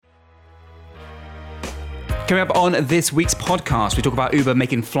Coming up on this week's podcast, we talk about Uber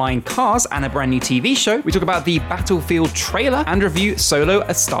making flying cars and a brand new TV show. We talk about the Battlefield trailer and review Solo,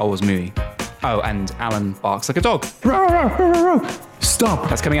 a Star Wars movie. Oh, and Alan barks like a dog. Stop.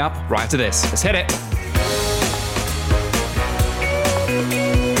 That's coming up right after this. Let's hit it.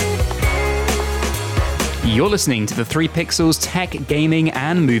 You're listening to the 3 Pixels Tech, Gaming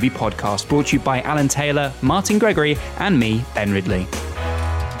and Movie Podcast, brought to you by Alan Taylor, Martin Gregory, and me, Ben Ridley.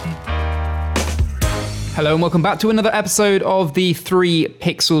 Hello and welcome back to another episode of the 3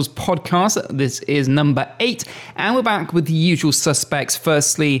 Pixels Podcast. This is number 8, and we're back with the usual suspects.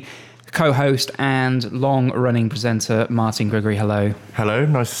 Firstly, co-host and long-running presenter, Martin Gregory. Hello. Hello,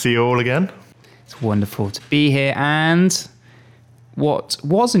 nice to see you all again. It's wonderful to be here, and what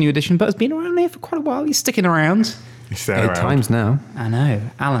was a new addition, but has been around here for quite a while. He's sticking around. He's staying 8 around. times now. I know.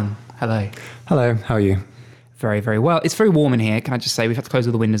 Alan, hello. Hello, how are you? Very, very well. It's very warm in here, can I just say. We've had to close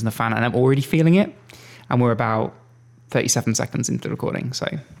all the windows and the fan, and I'm already feeling it. And we're about 37 seconds into the recording, so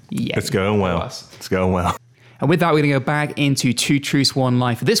yeah. It's going well. It's going well. And with that, we're going to go back into 2 Truths, 1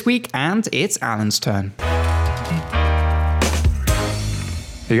 Lie for this week, and it's Alan's turn. Are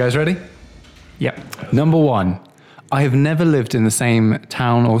you guys ready? Yep. Number 1. I have never lived in the same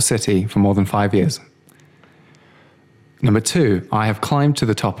town or city for more than 5 years. Number 2. I have climbed to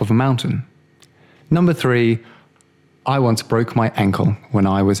the top of a mountain. Number 3. I once broke my ankle when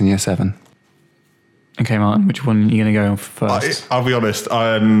I was in year 7. Okay, Martin, which one are you going to go first? I'll be honest.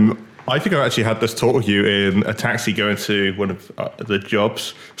 I think I actually had this talk with you in a taxi going to one of the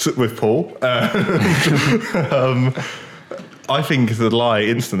jobs with Paul. I think the lie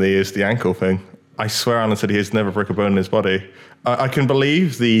instantly is the ankle thing. I swear Alan said he has never broke a bone in his body. I can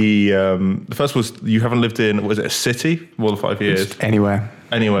believe the first was you haven't lived in, was it a city more than 5 years? Anywhere.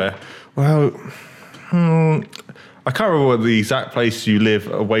 Anywhere. Well, I can't remember what the exact place you live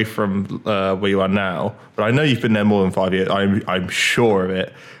away from where you are now, but I know you've been there more than 5 years. I'm sure of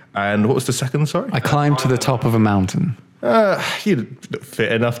it. And what was the second, sorry? I climbed to the top of a mountain. You're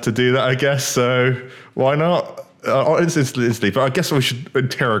fit enough to do that, I guess, so why not? Instantly, but I guess we should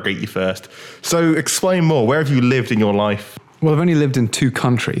interrogate you first. So explain more. Where have you lived in your life? Well, I've only lived in 2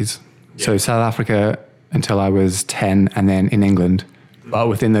 countries. So South Africa until I was 10, and then in England. But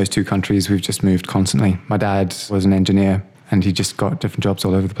within those 2 countries, we've just moved constantly. My dad was an engineer, and he just got different jobs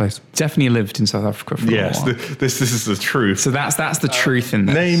all over the place. Definitely lived in South Africa for a while. This is the truth. So that's the truth in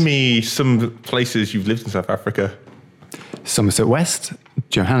this. Name me some places you've lived in South Africa. Somerset West,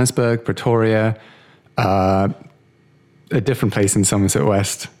 Johannesburg, Pretoria, a different place in Somerset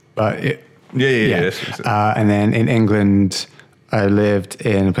West. But Yeah. And then in England, I lived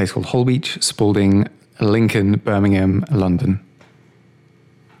in a place called Holbeach, Spalding, Lincoln, Birmingham, London.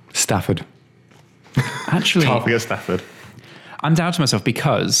 Stafford. Actually, Can't forget Stafford. I'm down to myself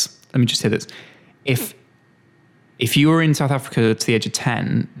because, let me just say this. If you were in South Africa to the age of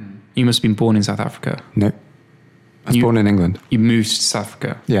 10, you must have been born in South Africa. No. I was born in England. You moved to South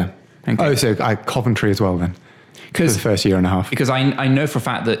Africa. Yeah. Okay. Oh, so Coventry as well then. For the first year and a half. Because I know for a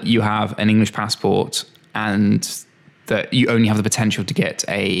fact that you have an English passport and that you only have the potential to get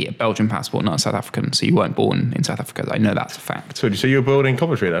a Belgian passport, not a South African. So you weren't born in South Africa. I know that's a fact. So you were born in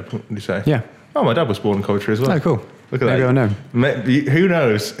Coventry then, did you say? Yeah. Oh, my dad was born in Coventry as well. Oh, cool. Look at Maybe that. I know. Who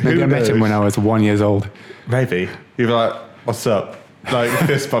knows? Maybe I met him when I was 1 year old. Maybe. You'd be like, what's up? Like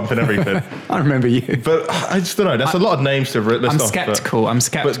fist bump and everything. I remember you. But I just don't know. That's a lot of names to list I'm off. skeptical.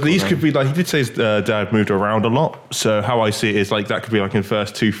 But these could be like, he did say his dad moved around a lot. So how I see it is like that could be like in the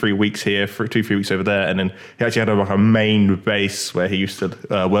first 2-3 weeks here, 2-3 weeks over there. And then he actually had like a main base where he used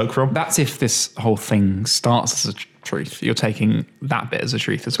to work from. That's if this whole thing starts as a truth. You're taking that bit as a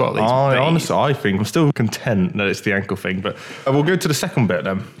truth as well. Honestly, I think I'm still content that it's the ankle thing. But we'll go to the second bit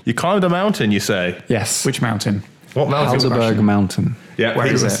then. You climbed a mountain, you say? Yes. Which mountain? What mountain? Helderberg Mountain. Yeah, Where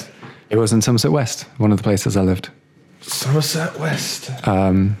is it? It was in Somerset West, one of the places I lived. Somerset West.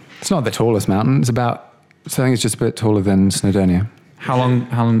 It's not the tallest mountain. I think it's just a bit taller than Snowdonia. How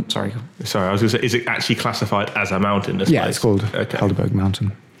long, sorry. Sorry, I was going to say, is it actually classified as a mountain? This Yeah, place? it's called Okay. Helderberg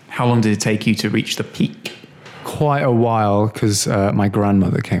Mountain. How long did it take you to reach the peak? Quite a while, because my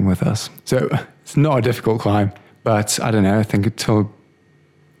grandmother came with us. So it's not a difficult climb, but I don't know, I think until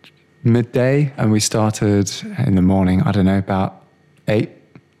midday, and we started in the morning, I don't know, about 8,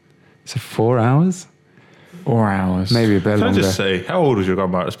 so 4 hours? 4 hours. Maybe a bit Can I longer. just say, how old was your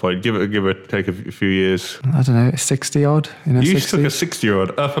grandma at this point? Give it take a few years. I don't know, 60 odd, You 60? took a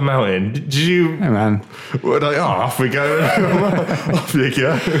 60-year-old up a mountain. Did you? Hey man, Off we go. Off you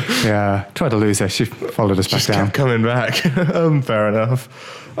go. yeah, tried to lose her, she followed us back Just down. kept coming back. Fair enough.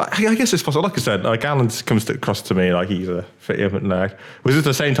 I guess it's possible. Like I said, like Alan comes across to me like he's a fit lad. Was this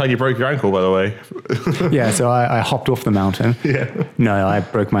the same time you broke your ankle, by the way? Yeah, so I hopped off the mountain. Yeah. No, I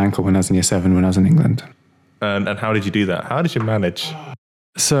broke my ankle when I was in year 7 when I was in England. And how did you do that? How did you manage?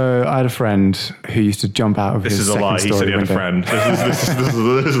 So I had a friend who used to jump out of This his is a second lie. He story said he had a window. friend. This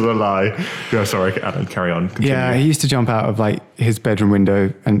is a lie. Yeah, sorry, Alan, carry on. Continue. Yeah, he used to jump out of like his bedroom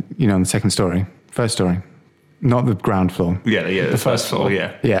window and, on the second story, first story, not the ground floor. Yeah, the first floor,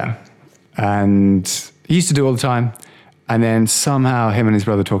 yeah. Yeah. And he used to do it all the time. And then somehow him and his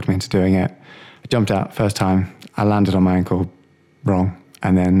brother talked me into doing it. I jumped out first time. I landed on my ankle wrong.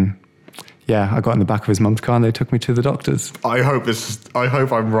 And then, I got in the back of his mum's car and they took me to the doctors. I hope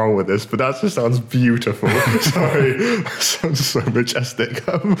I'm wrong with this, but that just sounds beautiful. Sorry, that sounds so majestic.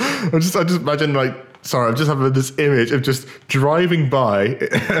 I just imagine I'm just having this image of just driving by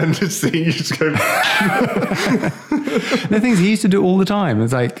and just seeing you just go. The thing is, he used to do it all the time.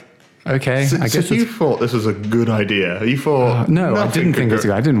 It's like, okay, I guess So you thought this was a good idea? You thought no, I didn't think it was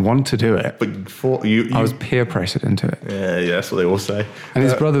good. I didn't want to do it. But you thought you I was peer pressured into it. yeah, that's what they all say. And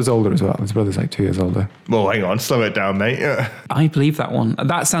his brother's older as well. His brother's like 2 years older. Well, hang on, slow it down, mate. Yeah. I believe that one.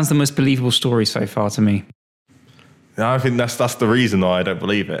 That sounds the most believable story so far to me. I think that's the reason why I don't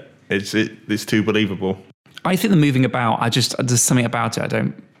believe it. It's too believable. I think the moving about, there's something about it I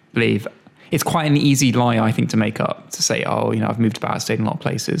don't believe. It's quite an easy lie, I think, to make up, to say, I've moved about, stayed in a lot of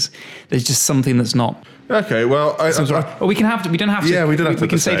places. There's just something that's not. Okay, well, We don't have to. Yeah, we don't have to We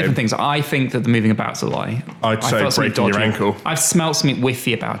can the say same. different things. I think that the moving about's a lie. I'd say felt something breaking your dodgy. ankle. I've smelt something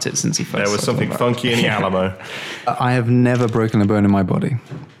whiffy about it since he first. There was started something talking about it. funky in the Alamo. I have never broken a bone in my body,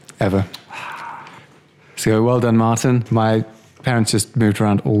 ever. So well done, Martin. My parents just moved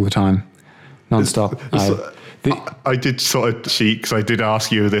around all the time, non-stop. I did sort of cheat because I did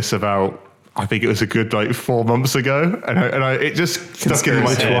ask you this about. I think it was a good 4 months ago, and it just stuck in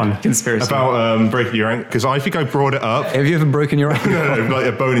my head. Conspiracy. About breaking your ankle, because I think I brought it up. Have you ever broken your ankle? No, like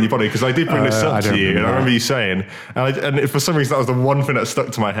a bone in your body, because I did bring this I up don't to you, and I remember. remember you saying, and for some reason that was the one thing that stuck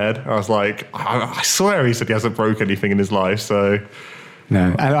to my head. I was like, I swear he said he hasn't broke anything in his life, so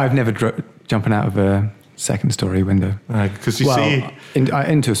No, and I've never jumping out of a second story window. because you see,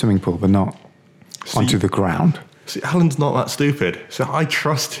 into a swimming pool, but not onto the ground. see, Alan's not that stupid, so I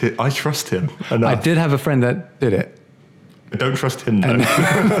trust him. I enough. did have a friend that did it. I don't trust him though.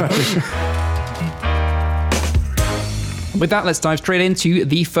 With that, let's dive straight into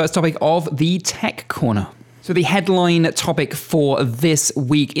the first topic of the Tech Corner. So the headline topic for this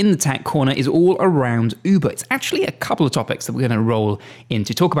week in the Tech Corner is all around Uber. It's actually a couple of topics that we're going to roll in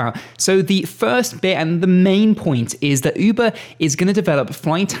to talk about. So the first bit and the main point is that Uber is going to develop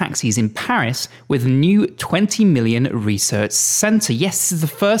flying taxis in Paris with a new 20 million research center. Yes, this is the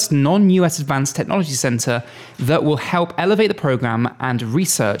first non-US advanced technology center that will help elevate the program and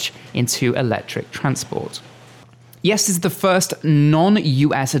research into electric transport. Yes, this is the first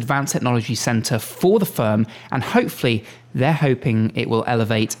non-US advanced technology center for the firm, and hopefully they're hoping it will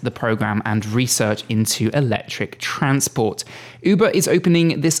elevate the program and research into electric transport. Uber is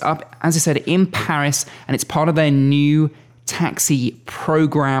opening this up, as I said, in Paris, and it's part of their new taxi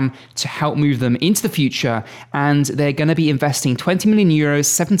program to help move them into the future, and they're going to be investing 20 million euros,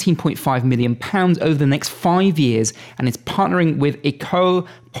 17.5 million pounds over the next 5 years, and it's partnering with École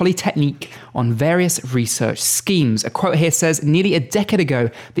Polytechnique on various research schemes. A quote here says, nearly a decade ago,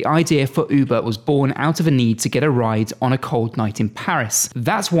 the idea for Uber was born out of a need to get a ride on a cold night in Paris.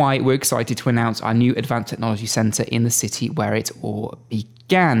 That's why we're excited to announce our new advanced technology center in the city where it all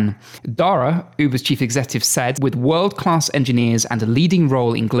began. Dara, Uber's chief executive, said, with world-class engineers and a leading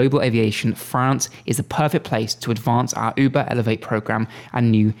role in global aviation, France is the perfect place to advance our Uber Elevate program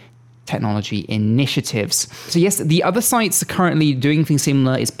and new technology initiatives. So yes, the other sites currently doing things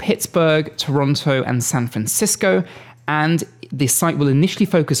similar is Pittsburgh, Toronto, and San Francisco. And this site will initially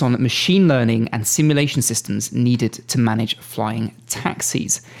focus on machine learning and simulation systems needed to manage flying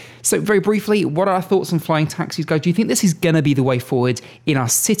taxis. So very briefly, what are our thoughts on flying taxis, guys? Do you think this is going to be the way forward in our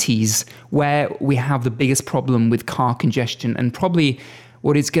cities where we have the biggest problem with car congestion and probably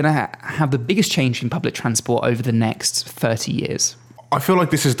what is going to have the biggest change in public transport over the next 30 years? I feel like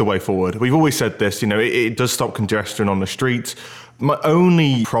this is the way forward. We've always said this, it does stop congestion on the streets. My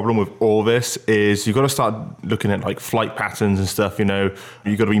only problem with all this is you've got to start looking at flight patterns and stuff, you've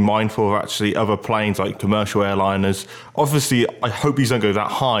got to be mindful of actually other planes like commercial airliners. Obviously, I hope these don't go that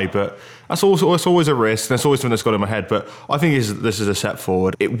high, but it's always a risk. That's always something that's got in my head, but I think this is a step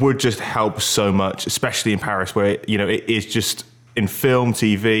forward. It would just help so much, especially in Paris where, it is just in film,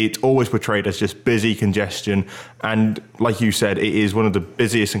 TV, it's always portrayed as just busy congestion. And like you said, it is one of the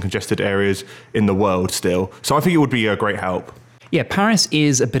busiest and congested areas in the world still. So I think it would be a great help. Yeah, Paris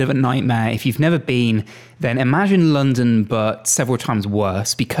is a bit of a nightmare. If you've never been, then imagine London, but several times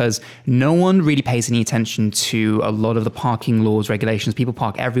worse, because no one really pays any attention to a lot of the parking laws, regulations. People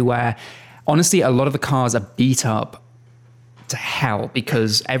park everywhere. Honestly, a lot of the cars are beat up to hell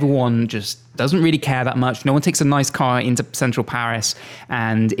because everyone just doesn't really care that much. No one takes a nice car into central Paris,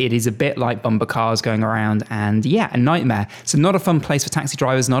 and it is a bit like bumper cars going around, and yeah, a nightmare. So not a fun place for taxi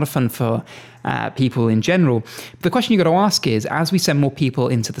drivers, not a fun for people in general. But the question you got to ask is, as we send more people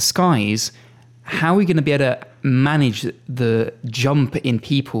into the skies, how are we going to be able to manage the jump in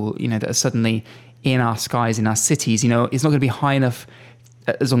people, that are suddenly in our skies, in our cities? It's not going to be high enough,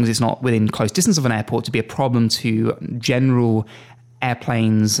 as long as it's not within close distance of an airport, to be a problem to general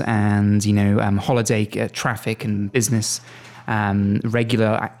airplanes and, holiday traffic and business,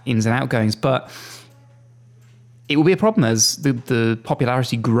 regular ins and outgoings. But it will be a problem as the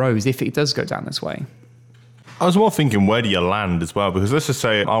popularity grows if it does go down this way. I was more thinking, where do you land as well? Because let's just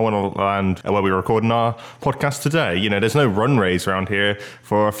say I want to land where we're recording our podcast today. There's no runways around here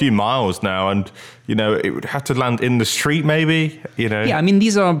for a few miles now. And, it would have to land in the street maybe, Yeah, I mean,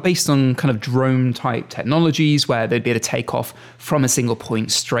 these are based on kind of drone type technologies where they'd be able to take off from a single point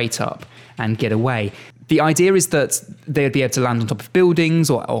straight up and get away. The idea is that they'd be able to land on top of buildings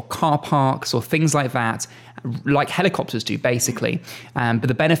or car parks or things like that, like helicopters do, basically. But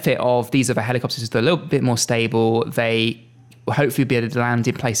the benefit of these other helicopters is they're a little bit more stable. They will hopefully be able to land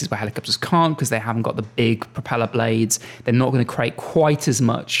in places where helicopters can't because they haven't got the big propeller blades. They're not going to create quite as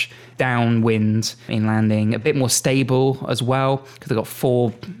much downwind in landing. A bit more stable as well because they've got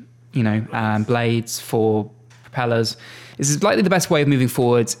four, blades, four propellers. This is likely the best way of moving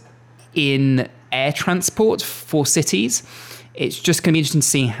forward in air transport for cities. It's just going to be interesting to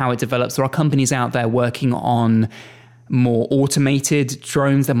see how it develops. There are companies out there working on more automated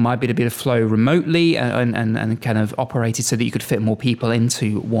drones that might be able to flow remotely and kind of operated so that you could fit more people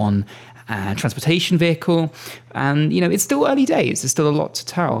into one transportation vehicle. And, it's still early days. There's still a lot to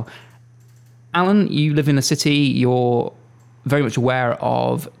tell. Alan, you live in a city. You're very much aware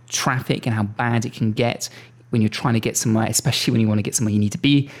of traffic and how bad it can get when you're trying to get somewhere, especially when you want to get somewhere you need to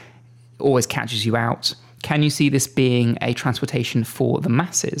be. It always catches you out. Can you see this being a transportation for the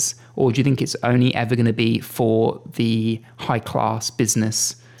masses? Or do you think it's only ever going to be for the high-class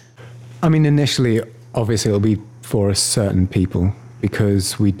business? I mean, initially, obviously, it'll be for certain people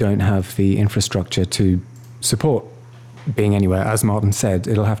because we don't have the infrastructure to support being anywhere. As Martin said,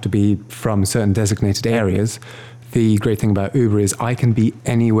 it'll have to be from certain designated areas. The great thing about Uber is I can be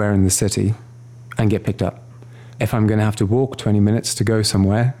anywhere in the city and get picked up. If I'm going to have to walk 20 minutes to go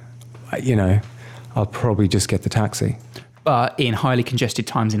somewhere, I'll probably just get the taxi. But in highly congested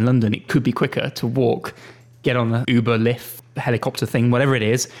times in London, it could be quicker to walk, get on the Uber, Lyft, helicopter thing, whatever it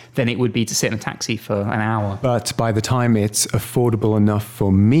is, than it would be to sit in a taxi for an hour. But by the time it's affordable enough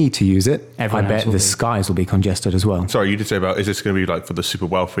for me to use it, I bet the skies will be congested as well. Sorry, you did say about, is this going to be like for the super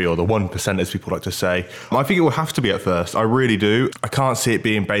wealthy or the 1%, as people like to say? I think it will have to be at first. I really do. I can't see it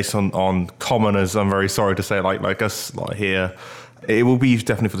being based on commoners, I'm very sorry to say, like us here. It will be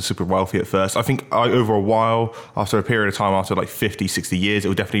definitely for the super wealthy at first. I think over a while, after a period of time, after like 50, 60 years, it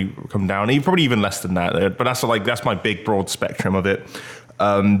will definitely come down. Probably even less than that. But that's my big, broad spectrum of it.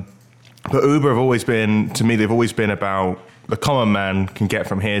 But Uber have always been, to me, they've always been about the common man can get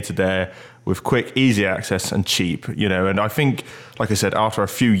from here to there with quick, easy access and cheap, And I think, like I said, after a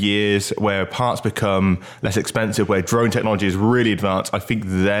few years where parts become less expensive, where drone technology is really advanced, I think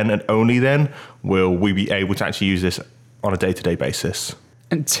then and only then will we be able to actually use this on a day-to-day basis.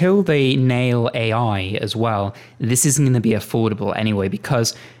 Until they nail AI as well, this isn't going to be affordable anyway,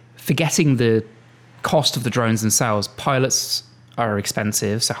 because forgetting the cost of the drones themselves, pilots are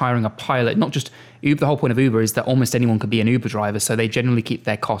expensive. So hiring a pilot, not just Uber, the whole point of Uber is that almost anyone could be an Uber driver, so they generally keep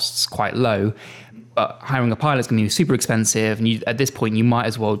their costs quite low. But hiring a pilot is going to be super expensive. And at this point, you might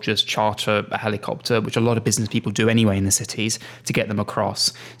as well just charter a helicopter, which a lot of business people do anyway in the cities, to get them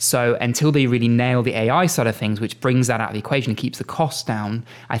across. So until they really nail the AI side of things, which brings that out of the equation and keeps the costs down,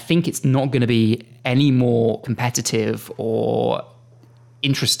 I think it's not going to be any more competitive or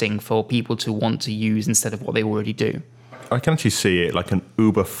interesting for people to want to use instead of what they already do. I can actually see it like an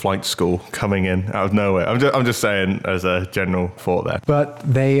Uber flight school coming in out of nowhere. I'm just saying as a general thought there. But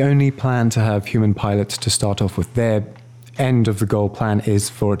they only plan to have human pilots to start off with. Their end of the goal plan is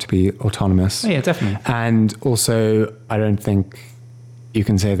for it to be autonomous. Oh, yeah, definitely. And also, I don't think you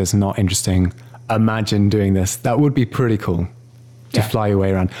can say that's not interesting. Imagine doing this. That would be pretty cool to fly your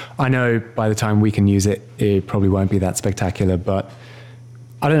way around. I know by the time we can use it, it probably won't be that spectacular, but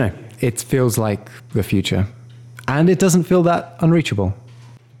I don't know. It feels like the future. And it doesn't feel that unreachable.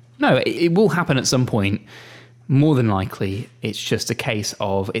 No, it will happen at some point. more than likely, it's just a case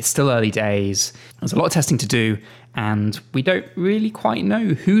of it's still early days. There's a lot of testing to do, and we don't really quite know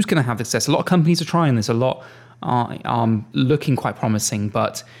who's going to have success. A lot of companies are trying this. A lot are looking quite promising,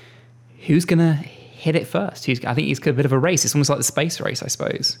 but who's going to hit it first? I think it's a bit of a race. It's almost like the space race, I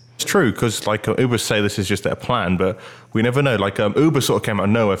suppose. It's true, because like Uber say this is just their plan, but we never know. Like Uber sort of came out of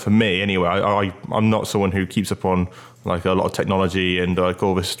nowhere for me anyway. I'm not someone who keeps up on like a lot of technology and like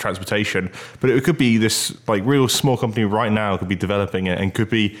all this transportation, but it could be this like real small company right now could be developing it and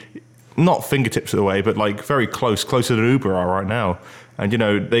could be not fingertips away, but like very closer than Uber are right now. And, you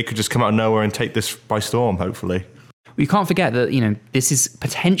know, they could just come out of nowhere and take this by storm, hopefully. We can't forget that, you know, this is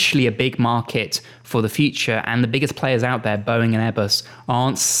potentially a big market for the future, and the biggest players out there, Boeing and Airbus,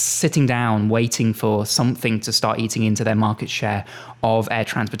 aren't sitting down waiting for something to start eating into their market share of air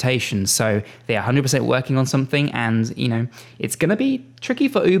transportation. So they are 100% working on something, and, you know, it's going to be tricky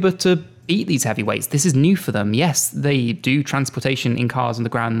for Uber to beat these heavyweights. This is new for them. Yes, they do transportation in cars on the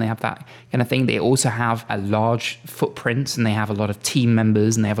ground, and they have that kind of thing. They also have a large footprint, and they have a lot of team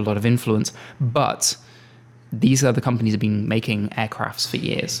members, and they have a lot of influence, but these other companies have been making aircrafts for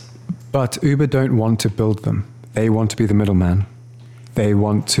years. But Uber don't want to build them. They want to be the middleman. They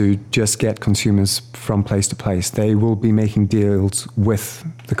want to just get consumers from place to place. They will be making deals with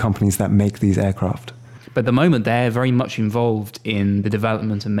the companies that make these aircraft. But at the moment, they're very much involved in the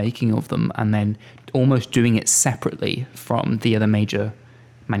development and making of them, and then almost doing it separately from the other major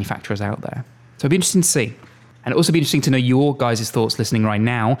manufacturers out there. So it'd be interesting to see. And it'd also be interesting to know your guys' thoughts listening right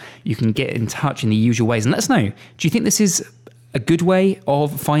now. You can get in touch in the usual ways and let us know. Do you think this is a good way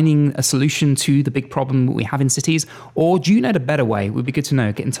of finding a solution to the big problem we have in cities? Or do you know a better way? It would be good to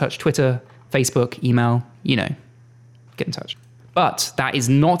know. Get in touch, Twitter, Facebook, email, you know, get in touch. But that is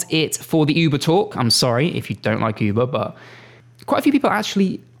not it for the Uber talk. I'm sorry if you don't like Uber, but quite a few people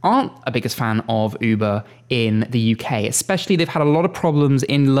actually aren't a biggest fan of Uber in the UK. Especially, they've had a lot of problems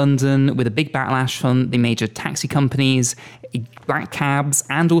in London with a big backlash from the major taxi companies, black cabs,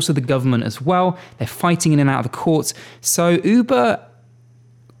 and also the government as well. They're fighting in and out of the courts. So Uber,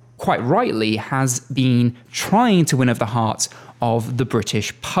 quite rightly, has been trying to win over the hearts of the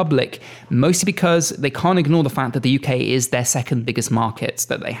British public, mostly because they can't ignore the fact that the UK is their second biggest market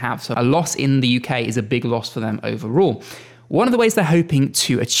that they have. So a loss in the UK is a big loss for them overall. One of the ways they're hoping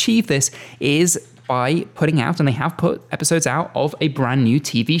to achieve this is by putting out, and they have put episodes out of a brand new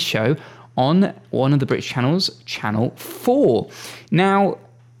TV show on one of the British channels, Channel 4. Now,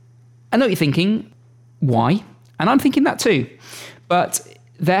 I know what you're thinking, why? And I'm thinking that too. But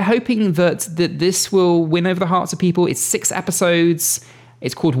they're hoping that this will win over the hearts of people. It's 6 episodes.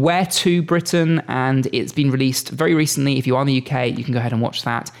 It's called Where to Britain, and it's been released very recently. If you are in the UK, you can go ahead and watch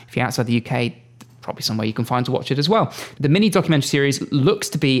that. If you're outside the UK, probably somewhere you can find to watch it as well. The mini documentary series looks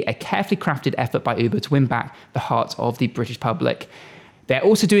to be a carefully crafted effort by Uber to win back the heart of the British public. They're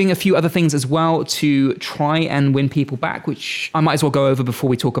also doing a few other things as well to try and win people back, which I might as well go over before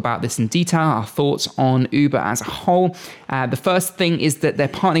we talk about this in detail, our thoughts on Uber as a whole. The first thing is that they're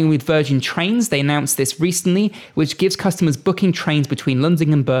partnering with Virgin Trains. They announced this recently, which gives customers booking trains between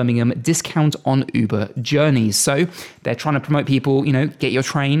London and Birmingham discount on Uber journeys. So they're trying to promote people, you know, get your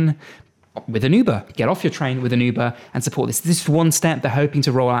train with an Uber, get off your train with an Uber and support this. This is one step. They're hoping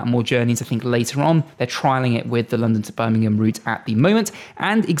to roll out more journeys, I think, later on. They're trialing it with the London to Birmingham route at the moment.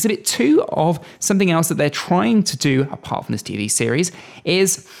 And exhibit 2 of something else that they're trying to do, apart from this TV series,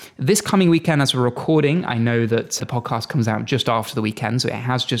 is this coming weekend as we're recording. I know that the podcast comes out just after the weekend, so it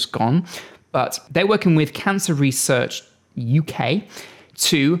has just gone. But they're working with Cancer Research UK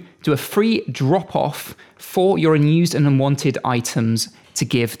to do a free drop-off for your unused and unwanted items to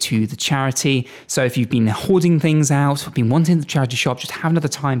give to the charity. So if you've been hoarding things out, been wanting the charity shop, just have another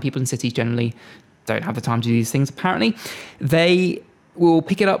time. People in cities generally don't have the time to do these things, apparently. They will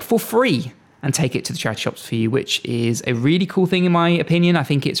pick it up for free and take it to the charity shops for you, which is a really cool thing in my opinion. I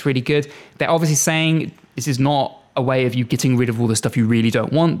think it's really good. They're obviously saying this is not a way of you getting rid of all the stuff you really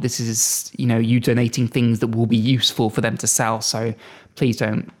don't want. This is, you know, you donating things that will be useful for them to sell. So please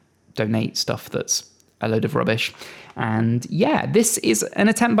don't donate stuff that's a load of rubbish. And yeah, this is an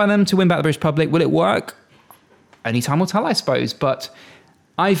attempt by them to win back the British public. Will it work? Only time will tell, I suppose. But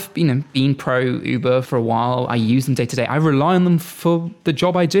I've been pro Uber for a while. I use them day to day. I rely on them for the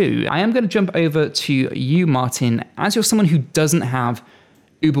job I do. I am going to jump over to you, Martin. As you're someone who doesn't have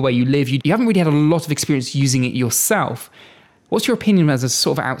Uber where you live, you haven't really had a lot of experience using it yourself. What's your opinion as a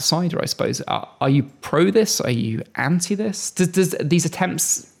sort of outsider, I suppose? Are you pro this? Are you anti this? Does these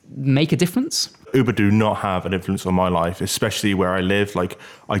attempts make a difference? Uber do not have an influence on my life, especially where I live. Like,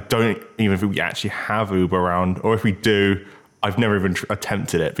 I don't even think we actually have Uber around, or if we do, I've never even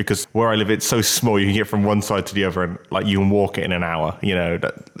attempted it because where I live, it's so small. You can get from one side to the other and like you can walk it in an hour. You know,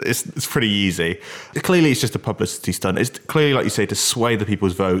 it's pretty easy. Clearly, it's just a publicity stunt. It's clearly, like you say, to sway the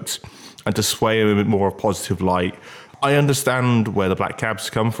people's votes and to sway them in more of a positive light. I understand where the black cabs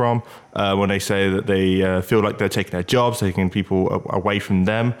come from when they say that they feel like they're taking their jobs, taking people away from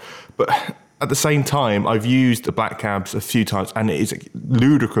them. But at the same time, I've used the black cabs a few times and it is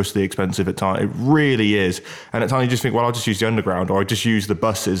ludicrously expensive at times. It really is. And at times you just think, well, I'll just use the underground or I'll just use the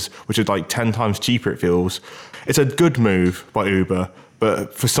buses, which are like 10 times cheaper, it feels. It's a good move by Uber,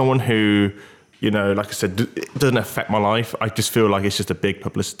 but for someone who, you know, like I said, it doesn't affect my life, I just feel like it's just a big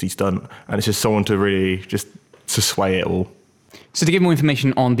publicity stunt and it's just someone to really just to sway it all. So to give more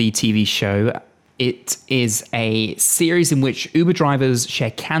information on the TV show, it is a series in which Uber drivers share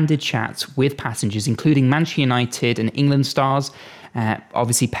candid chats with passengers, including Manchester United and England stars,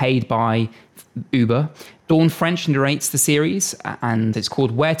 obviously paid by Uber. Dawn French narrates the series, and it's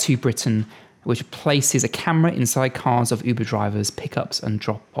called Where to Britain, which places a camera inside cars of Uber drivers, pickups and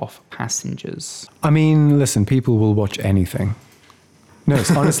drop-off passengers. I mean, listen, people will watch anything. No, it's,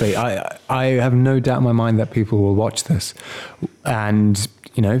 honestly, I have no doubt in my mind that people will watch this. And,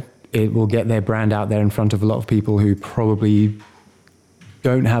 you know, it will get their brand out there in front of a lot of people who probably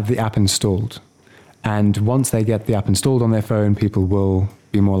don't have the app installed. And once they get the app installed on their phone, people will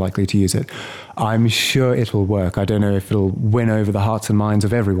be more likely to use it. I'm sure it will work. I don't know if it'll win over the hearts and minds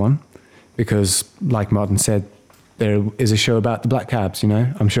of everyone, because like Martin said, there is a show about the black cabs, you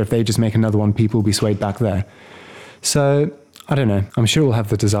know? I'm sure if they just make another one, people will be swayed back there. So, I don't know. I'm sure it will have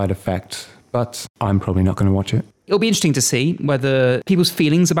the desired effect, but I'm probably not going to watch it. It'll be interesting to see whether people's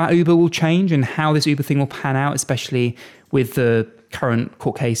feelings about Uber will change and how this Uber thing will pan out, especially with the current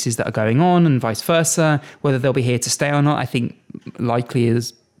court cases that are going on and vice versa, whether they'll be here to stay or not. I think the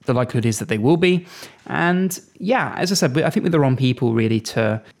likelihood is that they will be. And yeah, as I said, I think we're the wrong people really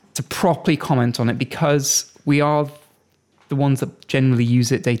to properly comment on it, because we are the ones that generally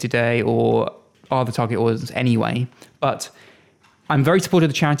use it day to day or are the target audience anyway. But I'm very supportive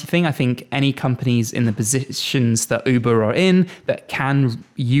of the charity thing. I think any companies in the positions that Uber are in that can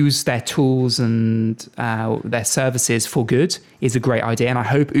use their tools and their services for good is a great idea. And I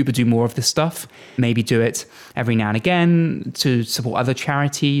hope Uber do more of this stuff. Maybe do it every now and again to support other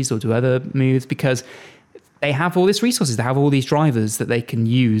charities or do other moves, because they have all these resources. They have all these drivers that they can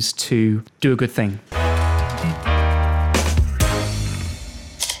use to do a good thing.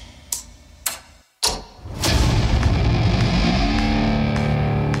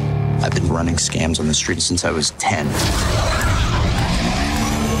 I've been running scams on the street since I was 10.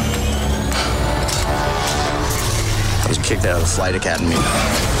 I was kicked out of the flight academy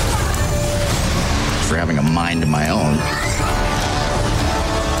for having a mind of my own.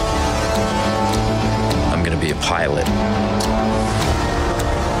 I'm gonna be a pilot.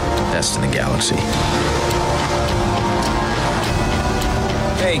 Best in the galaxy.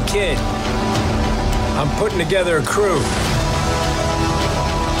 Hey, kid. I'm putting together a crew.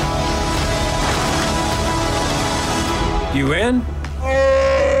 You in?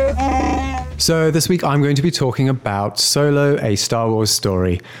 So this week I'm going to be talking about Solo, a Star Wars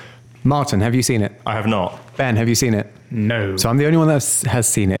story. Martin, have you seen it? I have not. Ben, have you seen it? No. So I'm the only one that has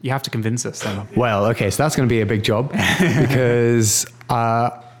seen it. You have to convince us then. Well, okay, so that's going to be a big job because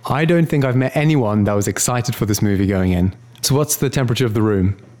I don't think I've met anyone that was excited for this movie going in. So what's the temperature of the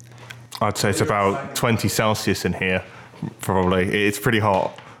room? I'd say it's about 20 Celsius in here, probably. It's pretty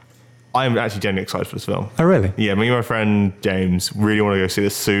hot. I'm actually genuinely excited for this film. Oh, really? Yeah, me and my friend James really want to go see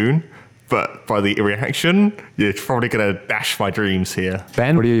this soon, but by the reaction, you're probably going to dash my dreams here.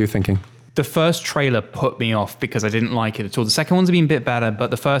 Ben, what are you thinking? The first trailer put me off because I didn't like it at all. The second one's been a bit better,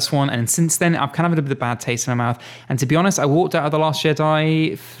 but the first one, and since then, I've kind of had a bit of a bad taste in my mouth. And to be honest, I walked out of The Last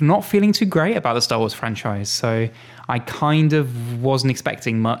Jedi not feeling too great about the Star Wars franchise. So I kind of wasn't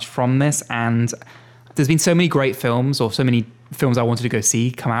expecting much from this. And there's been so many great films, or so many films I wanted to go see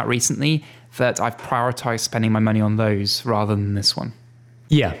come out recently, that I've prioritized spending my money on those rather than this one.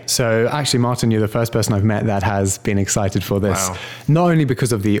 Yeah, so actually, Martin, you're the first person I've met that has been excited for this. Wow. Not only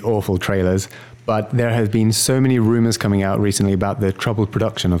because of the awful trailers, but there have been so many rumors coming out recently about the troubled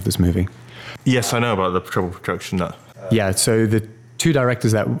production of this movie. Yes, I know about the trouble production. Yeah, so the two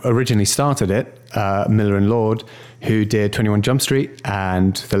directors that originally started it, Miller and Lord, who did 21 Jump Street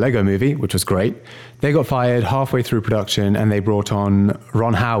and the Lego Movie, which was great, they got fired halfway through production and they brought on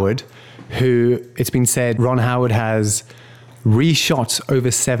Ron Howard, who, it's been said, Ron Howard has reshot over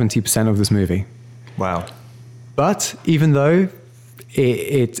 70% of this movie. Wow. But even though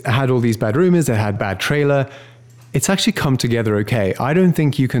it had all these bad rumors, it had bad trailer, it's actually come together okay. I don't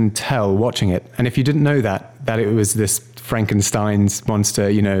think you can tell watching it. And if you didn't know that, that it was this Frankenstein's monster,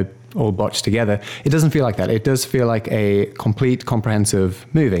 you know, all botched together. It doesn't feel like that. It does feel like a complete, comprehensive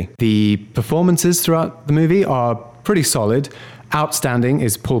movie. The performances throughout the movie are pretty solid. Outstanding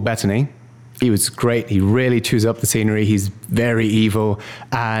is Paul Bettany. He was great. He really chews up the scenery. He's very evil.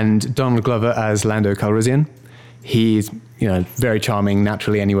 And Donald Glover as Lando Calrissian. He's, you know, very charming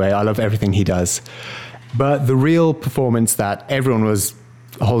naturally anyway. I love everything he does. But the real performance that everyone was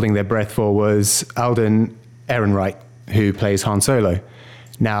holding their breath for was Alden Ehrenreich, who plays Han Solo.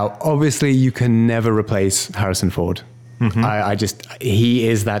 Now, obviously, you can never replace Harrison Ford. He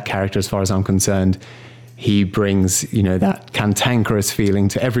is that character as far as I'm concerned. He brings, you know, that cantankerous feeling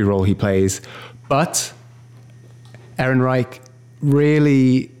to every role he plays. But Ehrenreich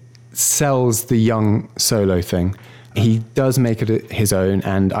really sells the young Solo thing. He does make it his own,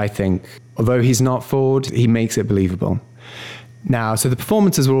 and I think, although he's not Ford, he makes it believable. Now, so the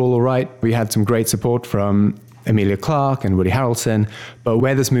performances were all right. We had some great support from Emilia Clarke and Woody Harrelson, but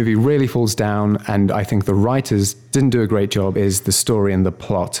where this movie really falls down, and I think the writers didn't do a great job, is the story and the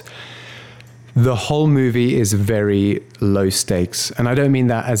plot. The whole movie is very low stakes, and I don't mean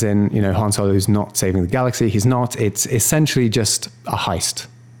that as in, you know, Han Solo is not saving the galaxy. He's not. It's essentially just a heist.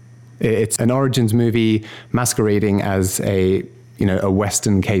 It's an origins movie masquerading as a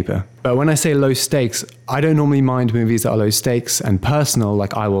Western caper. But when I say low stakes, I don't normally mind movies that are low stakes and personal.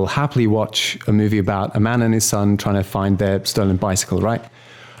 Like, I will happily watch a movie about a man and his son trying to find their stolen bicycle, right?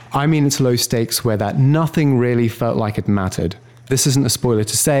 I mean, it's low stakes where that nothing really felt like it mattered. This isn't a spoiler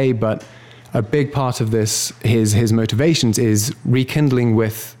to say, but a big part of this, his motivations is rekindling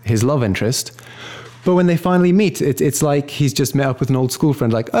with his love interest. But when they finally meet, it's like he's just met up with an old school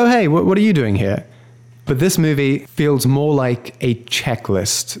friend, like, oh, hey, what are you doing here? But this movie feels more like a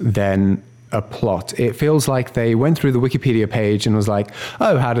checklist than a plot. It feels like they went through the Wikipedia page and was like,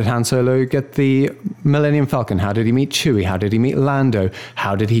 oh, how did Han Solo get the Millennium Falcon? How did he meet Chewie? How did he meet Lando?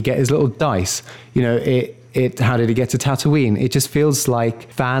 How did he get his little dice? You know, how did he get to Tatooine? It just feels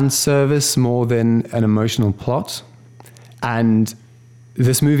like fan service more than an emotional plot. And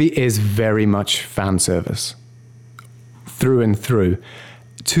this movie is very much fan service through and through,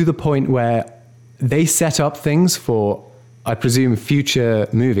 to the point where they set up things for, I presume, future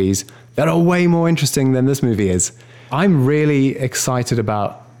movies that are way more interesting than this movie is. I'm really excited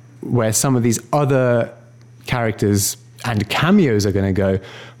about where some of these other characters and cameos are going to go,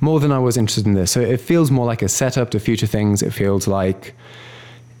 more than I was interested in this. So it feels more like a setup to future things. It feels like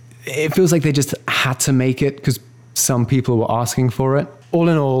they just had to make it because some people were asking for it. All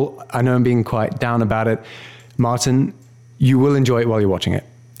in all, I know I'm being quite down about it. Martin, you will enjoy it while you're watching it.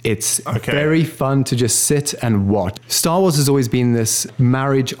 It's very fun to just sit and watch. Star Wars has always been this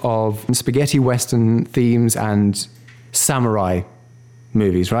marriage of spaghetti Western themes and samurai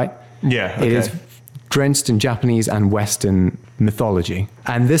movies, right? Yeah. Okay. It is drenched in Japanese and Western mythology.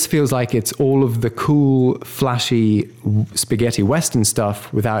 And this feels like it's all of the cool, flashy spaghetti Western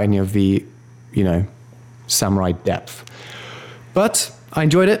stuff without any of the, you know, samurai depth. But I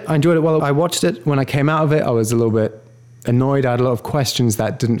enjoyed it. While I watched it. When I came out of it, I was a little bit annoyed. I had a lot of questions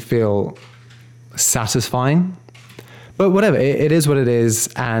that didn't feel satisfying. But whatever, it is what it is.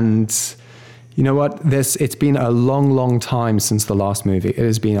 And you know what? It's been a long, long time since the last movie. It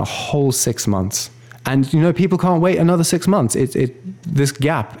has been a whole 6 months. And, you know, people can't wait another 6 months. This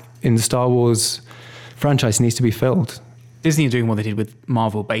gap in the Star Wars franchise needs to be filled. Disney are doing what they did with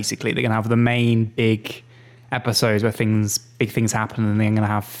Marvel, basically. They're going to have the main big episodes where big things happen, and they're going to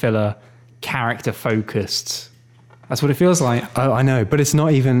have filler, character-focused. That's what it feels like. Oh, I know, but it's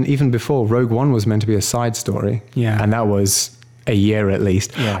not even before. Rogue One was meant to be a side story. Yeah. And that was a year at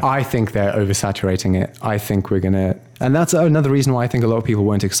least. Yeah. I think they're oversaturating it. I think we're going to... And that's another reason why I think a lot of people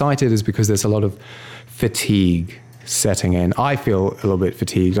weren't excited, is because there's a lot of fatigue setting in. I feel a little bit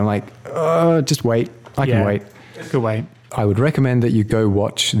fatigued. I'm like, just wait. I can wait. Good wait. I would recommend that you go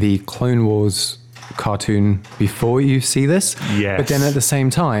watch the Clone Wars cartoon before you see this. Yes. But then at the same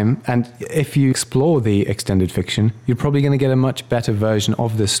time, and if you explore the extended fiction, you're probably going to get a much better version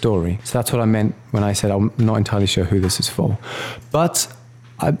of this story. So that's what I meant when I said I'm not entirely sure who this is for. But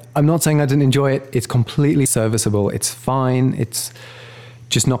I'm not saying I didn't enjoy it. It's completely serviceable. It's fine. It's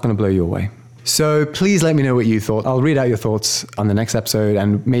just not going to blow you away. So please let me know what you thought. I'll read out your thoughts on the next episode,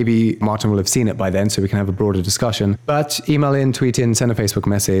 and maybe Martin will have seen it by then so we can have a broader discussion. But email in, tweet in, send a Facebook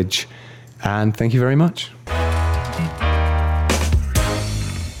message. And thank you very much.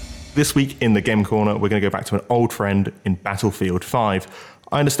 This week in the Game Corner, we're going to go back to an old friend in Battlefield 5.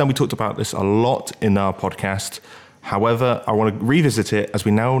 I understand we talked about this a lot in our podcast. However, I want to revisit it as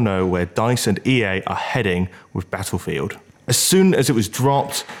we now know where DICE and EA are heading with Battlefield. As soon as it was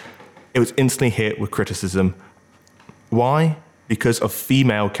dropped, it was instantly hit with criticism. Why? Because of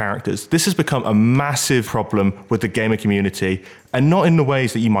female characters. This has become a massive problem with the gamer community, and not in the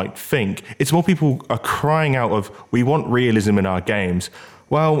ways that you might think. It's more people are crying out of, we want realism in our games.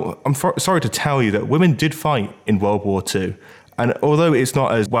 Well, I'm sorry to tell you that women did fight in World War II. And although it's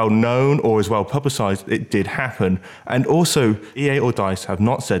not as well known or as well publicized, it did happen. And also, EA or DICE have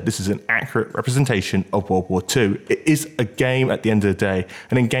not said this is an accurate representation of World War II. It is a game at the end of the day,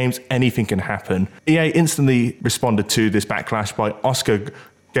 and in games, anything can happen. EA instantly responded to this backlash by Oscar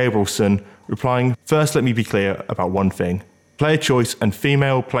Gabrielson replying, "First, let me be clear about one thing. Player choice and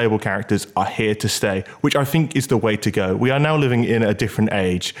female playable characters are here to stay," which I think is the way to go. We are now living in a different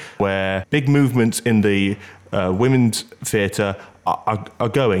age where big movements in the women's theatre are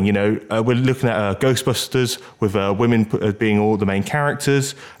going. We're looking at Ghostbusters with women being all the main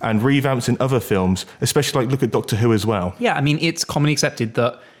characters, and revamps in other films, especially look at Doctor Who as well. Yeah, I mean, it's commonly accepted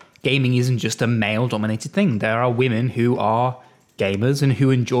that gaming isn't just a male-dominated thing. There are women who are gamers and who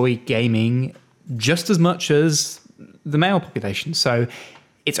enjoy gaming just as much as the male population. So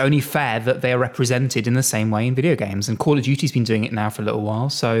it's only fair that they are represented in the same way in video games. And Call of Duty's been doing it now for a little while,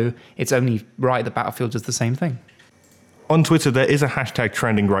 so it's only right that Battlefield does the same thing. On Twitter, there is a hashtag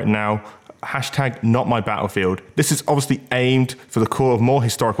trending right now, hashtag #NotMyBattlefield. This is obviously aimed for the call of more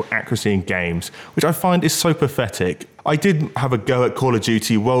historical accuracy in games, which I find is so pathetic. I did have a go at Call of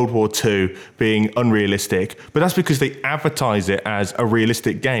Duty World War II being unrealistic, but that's because they advertise it as a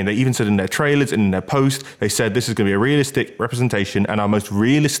realistic game. They even said in their trailers and in their post, they said this is going to be a realistic representation and our most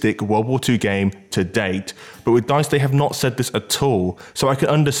realistic World War II game to date. But with DICE, they have not said this at all. So I can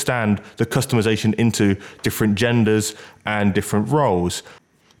understand the customization into different genders and different roles.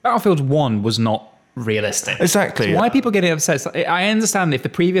 Battlefield 1 was not realistic. Exactly. So why are people getting upset? I understand if the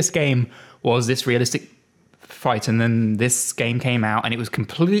previous game was this realistic fight and then this game came out and it was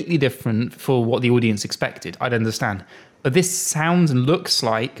completely different for what the audience expected, I'd understand. But this sounds and looks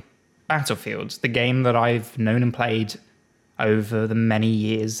like Battlefield, the game that I've known and played over the many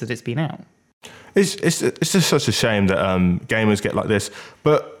years that it's been out. It's just such a shame that gamers get like this,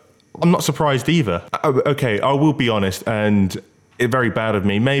 but I'm not surprised either. Okay, I will be honest, and it's very bad of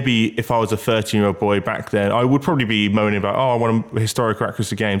me. Maybe if I was a 13-year-old boy back then, I would probably be moaning about, I want historical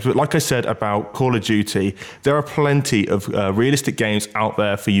accuracy games. But like I said about Call of Duty, there are plenty of realistic games out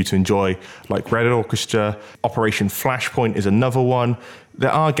there for you to enjoy, like Red Orchestra, Operation Flashpoint is another one.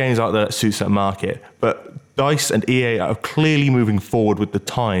 There are games out there that suits that market, but DICE and EA are clearly moving forward with the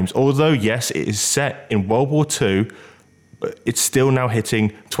times. Although, yes, it is set in World War II, but it's still now hitting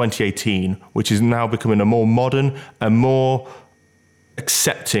 2018, which is now becoming a more modern and more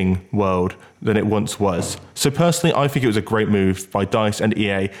accepting world than it once was. So personally, I think it was a great move by DICE and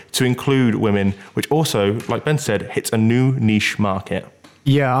EA to include women, which also, like Ben said, hits a new niche market.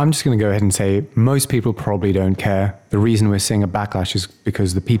 Yeah, I'm just going to go ahead and say most people probably don't care. The reason we're seeing a backlash is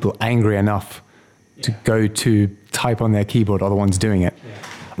because the people angry enough to go to type on their keyboard are the ones doing it. Yeah.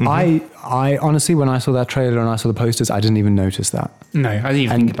 Mm-hmm. I honestly, when I saw that trailer and I saw the posters, I didn't even notice that. No, I didn't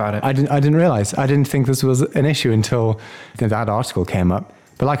even think about it. I didn't realize. I didn't think this was an issue until that article came up.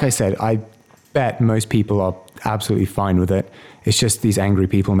 But like I said, I bet most people are absolutely fine with it. It's just these angry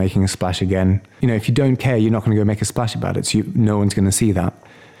people making a splash again. If you don't care, you're not going to go make a splash about it. So no one's going to see that.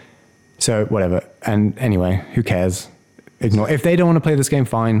 So whatever. And anyway, who cares? Ignore. If they don't want to play this game,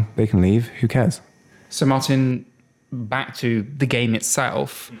 fine. They can leave. Who cares? So Martin, back to the game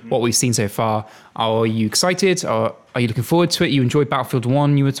itself, what we've seen so far, are you excited? Or are you looking forward to it? You enjoyed Battlefield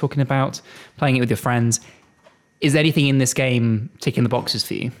 1, you were talking about, playing it with your friends. Is there anything in this game ticking the boxes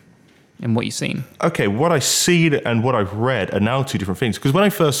for you in what you've seen? Okay, what I've seen and what I've read are now two different things. Because when I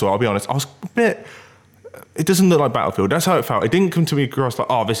first saw it, I'll be honest, I was a bit... It doesn't look like Battlefield. That's how it felt. It didn't come to me across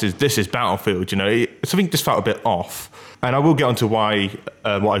like, this is Battlefield, something just felt a bit off. And I will get onto why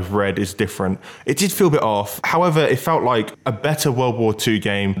what I've read is different. It did feel a bit off. However, it felt like a better World War II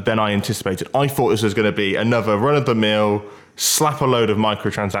game than I anticipated. I thought this was going to be another run-of-the-mill, slap a load of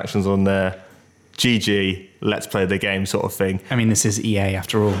microtransactions on there, GG, let's play the game sort of thing. I mean, this is EA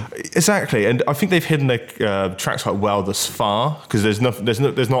after all. Exactly, and I think they've hidden their tracks quite well thus far because there's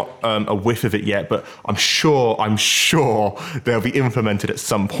not a whiff of it yet. But I'm sure they'll be implemented at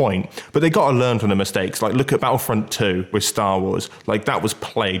some point. But they got to learn from the mistakes. Like look at Battlefront 2 with Star Wars. Like that was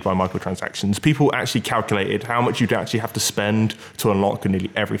plagued by microtransactions. People actually calculated how much you'd actually have to spend to unlock nearly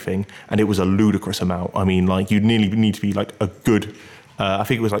everything, and it was a ludicrous amount. I mean, like you'd nearly need to be like a good. I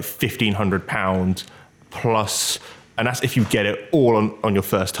think it was like £1,500 plus, and that's if you get it all on your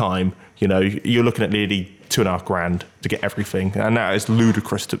first time. You're looking at nearly $2,500 to get everything, and that is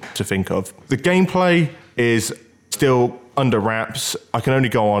ludicrous to think of. The gameplay is still under wraps. I can only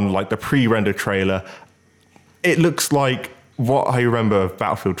go on like the pre-rendered trailer. It looks like what I remember of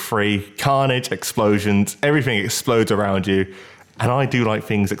Battlefield 3. Carnage, explosions, everything explodes around you. And I do like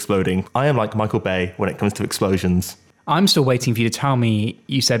things exploding. I am like Michael Bay when it comes to explosions. I'm still waiting for you to tell me,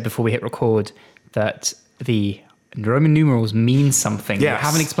 you said before we hit record that the Roman numerals mean something. Yes. You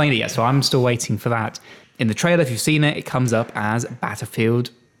haven't explained it yet, so I'm still waiting for that. In the trailer, if you've seen it, it comes up as Battlefield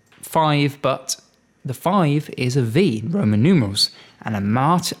 5, but the 5 is a V, Roman numerals. And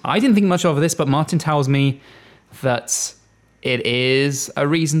I didn't think much of this, but Martin tells me that it is a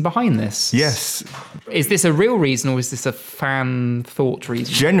reason behind this. Yes. Is this a real reason, or is this a fan thought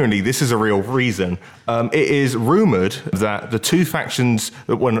reason? Generally, this is a real reason. It is rumoured that the two factions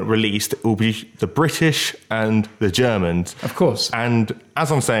that were released will be the British and the Germans. Of course. And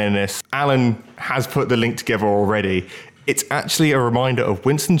as I'm saying this, Alan has put the link together already. It's actually a reminder of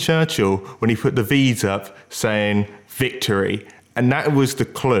Winston Churchill when he put the V's up saying victory. And that was the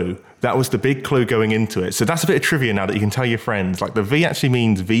clue. That was the big clue going into it. So that's a bit of trivia now that you can tell your friends. Like the V actually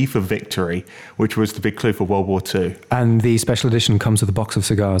means V for victory, which was the big clue for World War II. And the special edition comes with a box of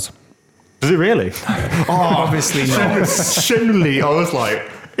cigars. Does it really? Obviously not. Generally, I was like,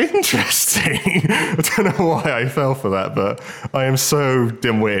 interesting. I don't know why I fell for that, but I am so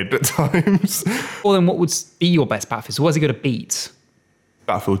dim-witted at times. Well, then what would be your best Battlefield? So what is it going to beat?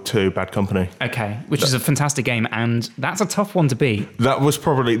 Battlefield 2, Bad Company. Okay, which is a fantastic game, and that's a tough one to beat. That was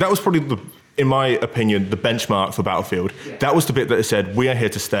probably the, in my opinion, the benchmark for Battlefield. Yeah. That was the bit that said, we are here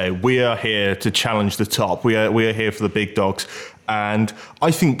to stay. We are here to challenge the top. We are here for the big dogs. And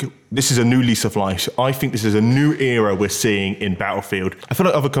I think this is a new lease of life. I think this is a new era we're seeing in Battlefield. I feel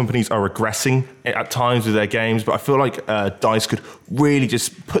like other companies are regressing at times with their games, but I feel like DICE could really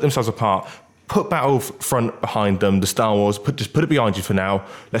just put themselves apart. Put Battlefront behind them, the Star Wars, just put it behind you for now.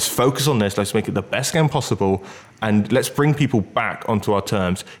 Let's focus on this. Let's make it the best game possible. And let's bring people back onto our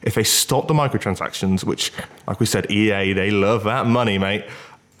terms. If they stop the microtransactions, which, like we said, EA, they love that money, mate.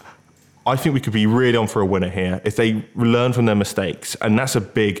 I think we could be really on for a winner here if they learn from their mistakes. And that's a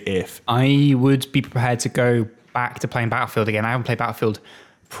big if. I would be prepared to go back to playing Battlefield again. I haven't played Battlefield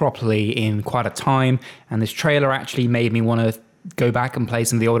properly in quite a time. And this trailer actually made me want to go back and play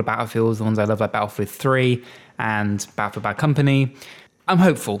some of the older Battlefields, the ones I love, like Battlefield 3 and Battlefield Bad Company. I'm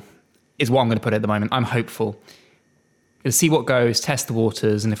hopeful, is what I'm going to put at the moment. I'm hopeful. You'll see what goes, test the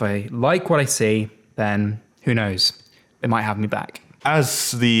waters, and if I like what I see, then who knows? They might have me back.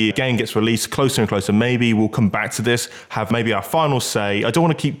 As the game gets released closer and closer, maybe we'll come back to this, have maybe our final say. I don't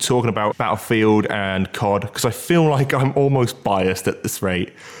want to keep talking about Battlefield and COD, because I feel like I'm almost biased at this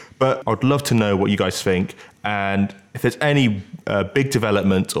rate. But I'd love to know what you guys think. And if there's any big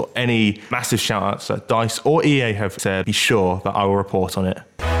development or any massive shout-outs that DICE or EA have said, be sure that I will report on it.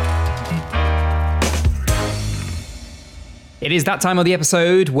 It is that time of the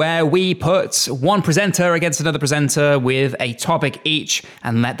episode where we put one presenter against another presenter with a topic each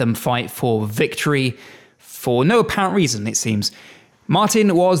and let them fight for victory for no apparent reason, it seems.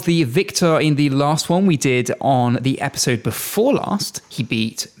 Martin was the victor in the last one we did on the episode before last. He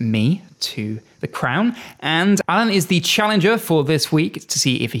beat me to the crown. And Alan is the challenger for this week to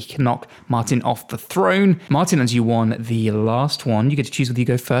see if he can knock Martin off the throne. Martin, as you won the last one, you get to choose whether you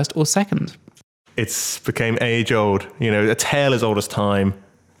go first or second. It's became age old, a tale as old as time.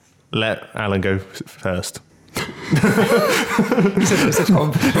 Let Alan go first. You said that with such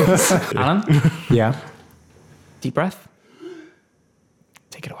confidence. Alan? Yeah. Deep breath.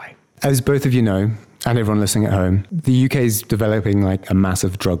 Take it away. As both of you know, and everyone listening at home, the UK is developing like a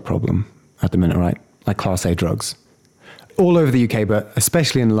massive drug problem at the minute, right? Like Class A drugs. All over the UK, but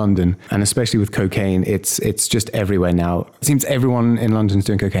especially in London, and especially with cocaine, it's just everywhere now. It seems everyone in London is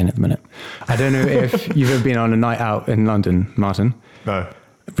doing cocaine at the minute. I don't know if you've ever been on a night out in London, Martin. No.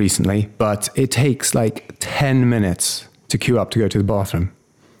 Recently, but it takes like 10 minutes to queue up to go to the bathroom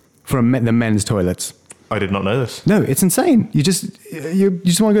from the men's toilets. I did not know this. No, it's insane. You just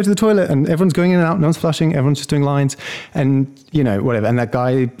want to go to the toilet and everyone's going in and out, no one's flushing, everyone's just doing lines and, whatever. And that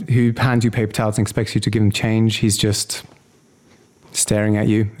guy who hands you paper towels and expects you to give him change, he's just staring at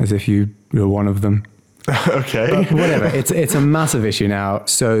you as if you were one of them. Okay. But whatever. It's a massive issue now.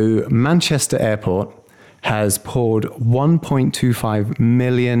 So Manchester Airport has poured £1.25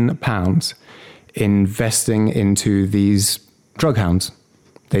 million investing into these drug hounds.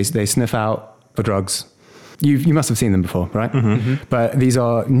 They sniff out for drugs. You must have seen them before, right? Mm-hmm. Mm-hmm. But these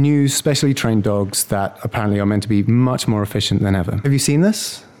are new, specially trained dogs that apparently are meant to be much more efficient than ever. Have you seen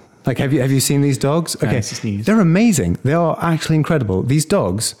this? Like, have you seen these dogs? Okay, this is news. They're amazing. They are actually incredible. These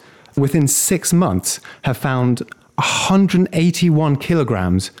dogs, within 6 months, have found 181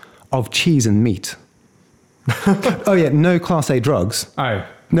 kilograms of cheese and meat. Oh yeah, no Class A drugs. Oh.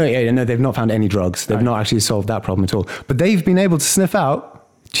 No, they've not found any drugs. They've not actually solved that problem at all. But they've been able to sniff out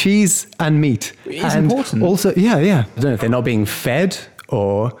cheese and meat. It's and important. Also, yeah. I don't know if they're not being fed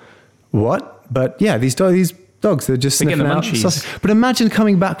or what, but yeah, these dogs, they're just They're getting sniffing the out munchies. sausage. But imagine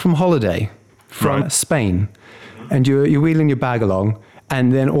coming back from holiday from Right. Spain, and you're wheeling your bag along,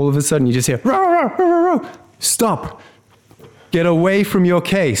 and then all of a sudden you just hear, "Row, row, row, row, row." Stop. Get away from your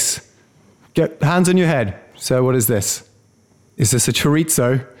case. Get hands on your head. So what is this? Is this a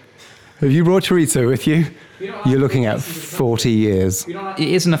chorizo? Have you brought chorizo with you? You're looking at 40 years. It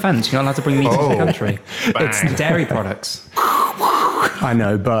is an offence. You're not allowed to bring meat into the country. It's dairy products. I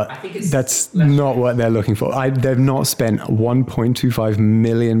know, but that's not what they're looking for. They've not spent £1.25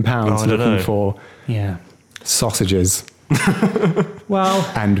 million looking know. for Yeah. sausages Well,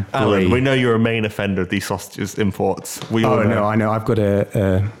 and Alan, brie. we know you're a main offender of these sausages imports. We all Oh know. no, I know. I've got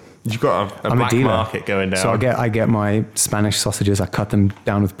You've got a I'm black a dealer. market going down. So I get my Spanish sausages. I cut them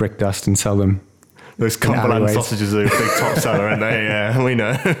down with brick dust and sell them. Those Cumberland alleyways. sausages are a big top seller, aren't they? Yeah, we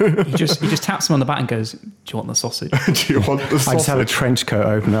know. he just taps him on the back and goes, "Do you want the sausage?" Do you want the sausage? I just have a trench coat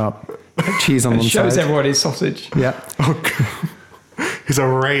open up, cheese on one Shows side. everyone his sausage. Yeah. His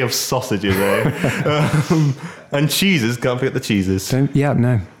array of sausages, and cheeses. Can't forget the cheeses.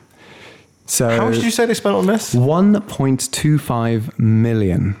 No. So How much did you say they spent on this? 1.25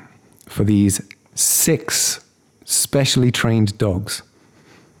 million for these 6 specially trained dogs,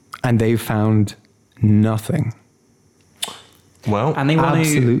 and they've found nothing. Well, And they want to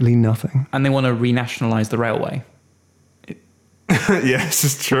Absolutely nothing. renationalise the railway. yes,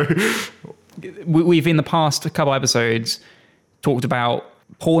 it's true. We've in the past couple episodes talked about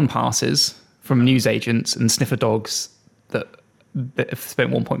porn passes from newsagents and sniffer dogs that have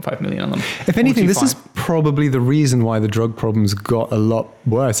spent 1.5 million on them. If anything, this is 1.25. probably the reason why the drug problems got a lot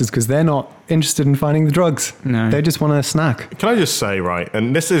worse, is because they're not interested in finding the drugs. No. They just want a snack. Can I just say, right,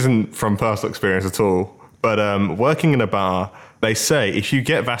 and this isn't from personal experience at all, but working in a bar, they say if you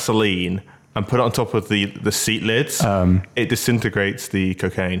get Vaseline and put it on top of the seat lids, it disintegrates the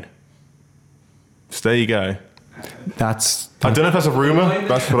cocaine. So there you go. That's. I don't know if that's a rumor.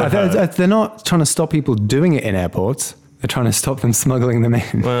 That's what I heard. They're not trying to stop people doing it in airports. They're trying to stop them smuggling them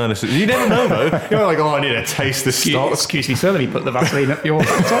in. Well, you never know though. You're like, oh, I need to taste this stock. Excuse me, sir, let me put the Vaseline up your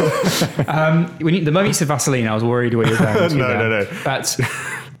top. The moment you said Vaseline, I was worried where you were going to. No. But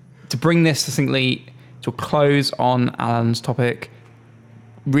to bring this succinctly to a close on Alan's topic,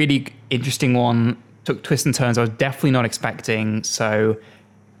 really interesting one, took twists and turns I was definitely not expecting, so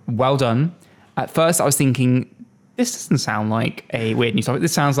well done. At first I was thinking, this doesn't sound like a weird news topic.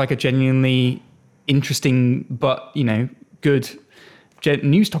 This sounds like a genuinely interesting but, good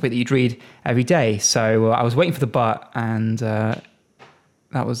news topic that you'd read every day. So I was waiting for the but, and that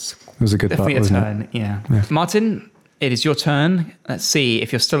was It was a good but, definitely a wasn't it? turn. Yeah. Martin, it is your turn. Let's see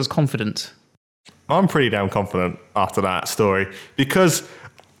if you're still as confident. I'm pretty damn confident after that story because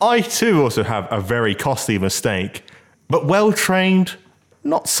I too also have a very costly mistake, but well trained,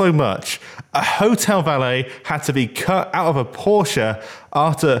 not so much. A hotel valet had to be cut out of a Porsche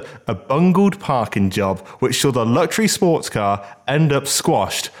after a bungled parking job, which saw the luxury sports car end up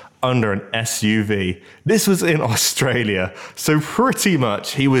squashed under an SUV. This was in Australia. So pretty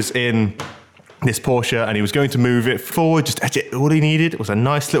much he was in this Porsche and he was going to move it forward. Just all he needed was a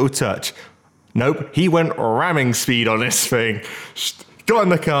nice little touch. Nope, he went ramming speed on this thing. Got in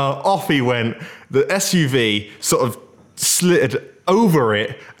the car, off he went. The SUV sort of slid over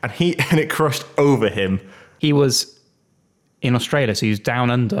it and it crushed over him. He was in Australia, so he was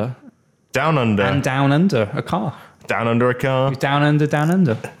down under Down under. and down under a car. Down under a car. Down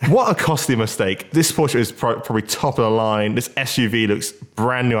under. What a costly mistake. This Porsche is probably top of the line. This SUV looks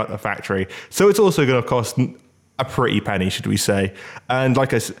brand new at the factory. So it's also going to cost a pretty penny, should we say. And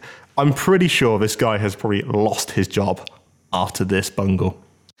like I said, I'm pretty sure this guy has probably lost his job after this bungle.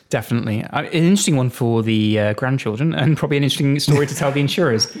 Definitely. An interesting one for the grandchildren and probably an interesting story to tell the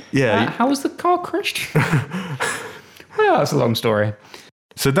insurers. Yeah. How was the car crushed? Well, that's a long story.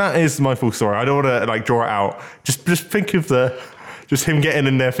 So that is my full story. I don't want to draw it out. Just think of just him getting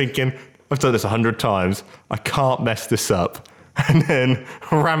in there thinking, I've done this 100 times. I can't mess this up. And then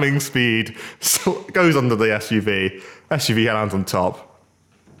ramming speed goes under the SUV. SUV lands on top.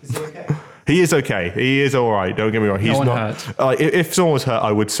 Is he okay? He is okay. He is all right. Don't get me wrong. He's one not. hurt. If someone was hurt,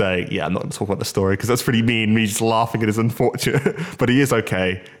 I would say, yeah, I'm not going to talk about the story because that's pretty mean. Me just laughing at his unfortunate. But he is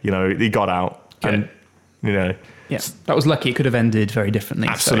okay. He got out. Good. And, Yeah, that was lucky. It could have ended very differently.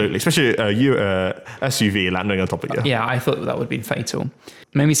 Absolutely, especially SUV landing on top of you. Yeah, I thought that would be fatal.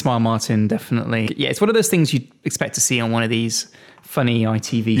 Made me smile, Martin, definitely. Yeah, it's one of those things you'd expect to see on one of these funny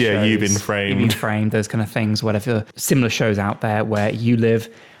ITV shows. Yeah, You've Been Framed. You've Been Framed, those kind of things, whatever. Similar shows out there where you live.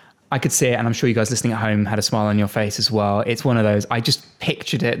 I could see it, and I'm sure you guys listening at home had a smile on your face as well. It's one of those, I just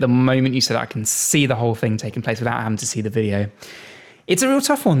pictured it. The moment you said I can see the whole thing taking place without having to see the video. It's a real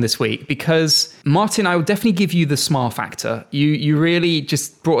tough one this week because, Martin, I will definitely give you the smile factor. You really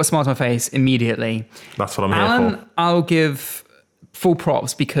just brought a smile to my face immediately. That's what I'm here Alan, for. I'll give full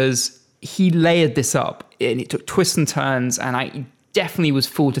props because he layered this up and it took twists and turns, and I definitely was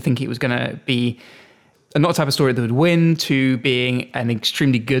fooled to think it was going to be not the type of story that would win to being an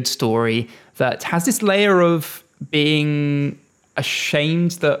extremely good story that has this layer of being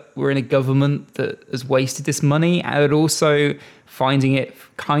ashamed that we're in a government that has wasted this money, and also finding it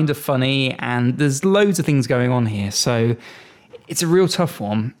kind of funny, and there's loads of things going on here. So it's a real tough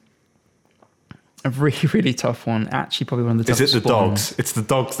one. A really, really tough one. Actually, probably one of the toughest. Is it the ones. dogs? It's the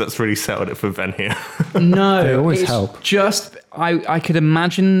dogs that's really settled it for Ben here. No, They always it's help. Just I could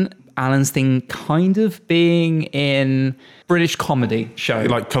imagine Alan's thing kind of being in British comedy show.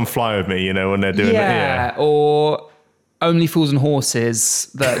 Like Come Fly With Me, when they're doing it. Yeah. Or Only Fools and Horses,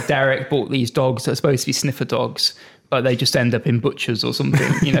 that Derek bought these dogs that are supposed to be sniffer dogs, but they just end up in butchers or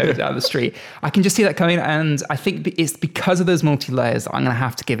something, down the street. I can just see that coming, and I think it's because of those multi-layers that I'm going to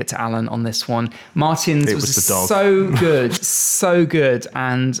have to give it to Alan on this one. Martin's It was was the dog. so good, so good,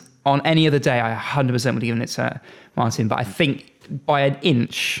 and on any other day, I 100% would have given it to Martin, but I think by an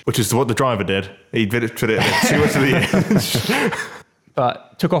inch, Which is what the driver did. He put it too much to the edge.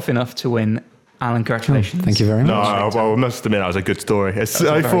 but took off enough to win. Alan, congratulations. Thank you very much. No, well, I must admit, that was a good story. a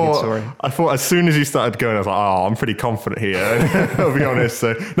very good story. I thought as soon as you started going, I was like, I'm pretty confident here. I'll be honest.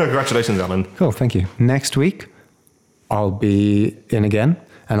 So, no, congratulations, Alan. Cool, thank you. Next week, I'll be in again,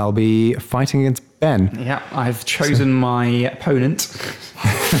 and I'll be fighting against Ben. Yeah, I've chosen my opponent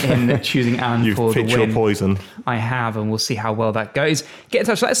in choosing Alan You've for the picked win. your poison. I have, and we'll see how well that goes. Get in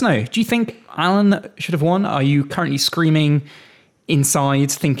touch, let us know. Do you think Alan should have won? Are you currently screaming inside,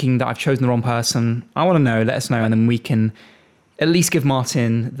 thinking that I've chosen the wrong person? I want to know, let us know, and then we can at least give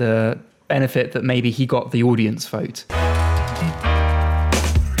Martin the benefit that maybe he got the audience vote.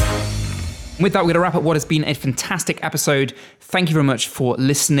 With that, we're going to wrap up what has been a fantastic episode. Thank you very much for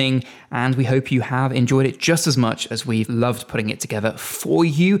listening, and we hope you have enjoyed it just as much as we've loved putting it together for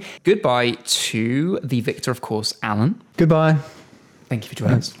you. Goodbye to the victor, of course, Alan. Goodbye. Thank you for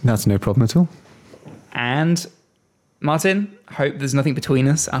joining us. That's no problem at all. And Martin, hope there's nothing between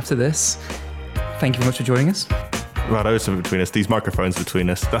us after this. Thank you very much for joining us. Well, there is something between us. These microphones between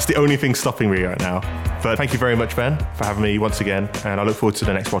us. That's the only thing stopping me right now. But thank you very much, Ben, for having me once again, and I look forward to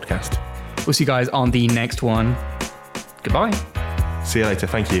the next podcast. We'll see you guys on the next one. Goodbye. See you later.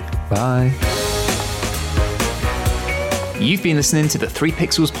 Thank you. Bye. You've been listening to the 3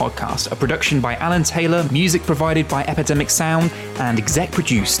 Pixels podcast, a production by Alan Taylor, music provided by Epidemic Sound, and exec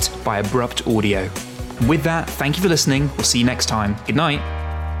produced by Abrupt Audio. With that, thank you for listening. We'll see you next time. Good night.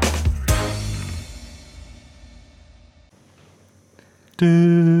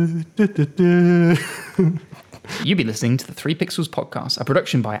 You've been listening to the 3 Pixels podcast, a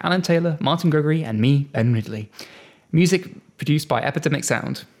production by Alan Taylor, Martin Gregory, and me, Ben Ridley. Music produced by Epidemic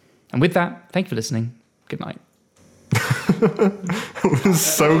Sound. And with that, thank you for listening. Good night.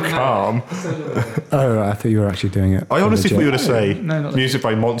 So calm. Oh, right, I thought you were actually doing it. I honestly thought you were going to say No, not music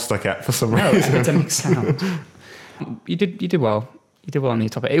by Monster Cat for some reason. Epidemic Sound. You did well. You did well on the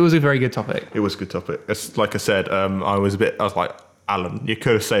topic. It was a very good topic. It was a good topic. It's, like I said, I was like, Alan, you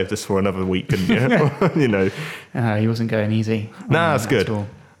could have saved this for another week, couldn't you? He wasn't going easy. Nah, that's at good. all.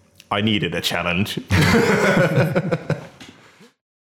 I needed a challenge.